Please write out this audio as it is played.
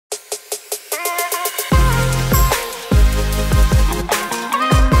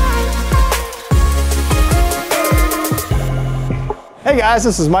Hey guys,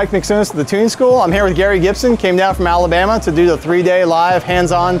 this is Mike McSunis at the Tuning School. I'm here with Gary Gibson, came down from Alabama to do the 3-day live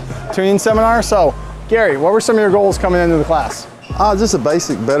hands-on tuning seminar. So, Gary, what were some of your goals coming into the class? Just a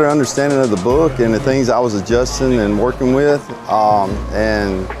basic, better understanding of the book and the things I was adjusting and working with.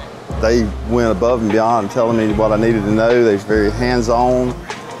 And they went above and beyond telling me what I needed to know. They were very hands-on,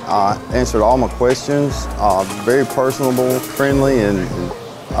 answered all my questions, very personable, friendly, and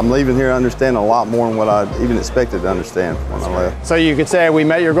I'm leaving here understanding a lot more than what I even expected to understand when I left. So you could say we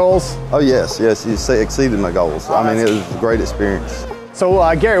met your goals? Oh yes, you exceeded my goals. I mean, it was a great experience. So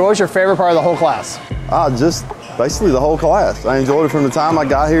Gary, what was your favorite part of the whole class? Just basically the whole class. I enjoyed it from the time I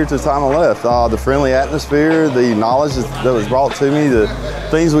got here to the time I left. The friendly atmosphere, the knowledge that was brought to me, the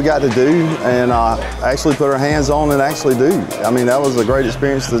things we got to do and actually put our hands on and actually do. I mean, that was a great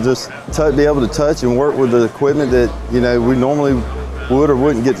experience to just be able to touch and work with the equipment that, you know, we normally would or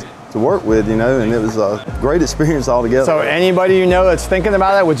wouldn't get to work with, you know, and it was a great experience altogether. So anybody you know that's thinking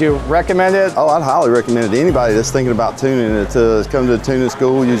about it, would you recommend it? Oh, I'd highly recommend it to anybody that's thinking about tuning it to come to the tuning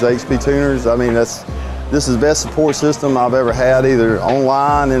school, use HP tuners. I mean, this is the best support system I've ever had, either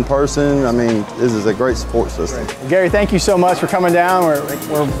online, in person. I mean, this is a great support system. Gary, thank you so much for coming down. It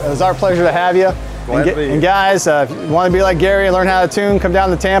was our pleasure to have you. And guys, if you want to be like Gary and learn how to tune, come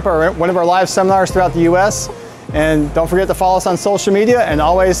down to Tampa or one of our live seminars throughout the U.S. And don't forget to follow us on social media and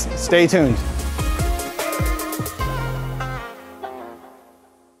always stay tuned.